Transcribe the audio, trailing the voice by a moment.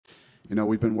You know,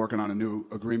 we've been working on a new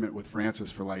agreement with Francis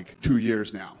for like 2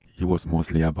 years now. It was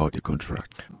mostly about the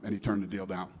contract. And he turned the deal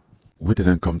down. We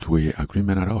didn't come to an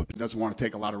agreement at all. He doesn't want to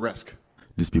take a lot of risk.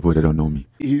 These people, they don't know me.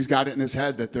 He's got it in his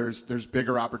head that there's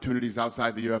bigger opportunities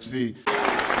outside the UFC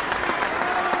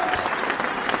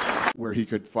where he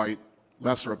could fight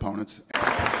lesser opponents.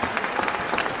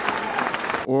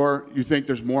 Or you think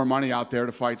there's more money out there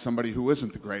to fight somebody who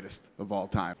isn't the greatest of all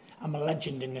time. I'm a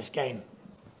legend in this game.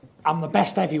 I'm the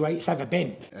best heavyweight it's ever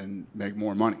been. And make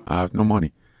more money. I have no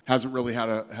money. Hasn't really had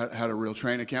a real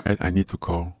training camp. I need to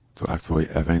call to ask for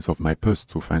advance of my purse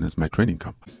to finance my training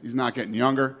camp. He's not getting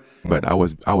younger. But I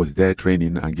was there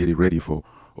training and getting ready for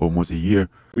almost a year.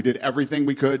 We did everything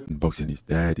we could. Boxing is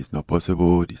dead, it's not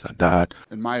possible, this and that.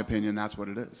 In my opinion, that's what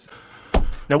it is.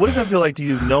 Now, what does that feel like to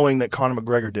you, knowing that Conor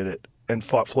McGregor did it and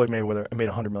fought Floyd Mayweather and made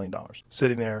 $100 million,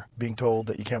 sitting there being told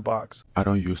that you can't box? I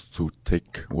don't used to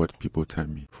take what people tell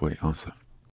me for an answer.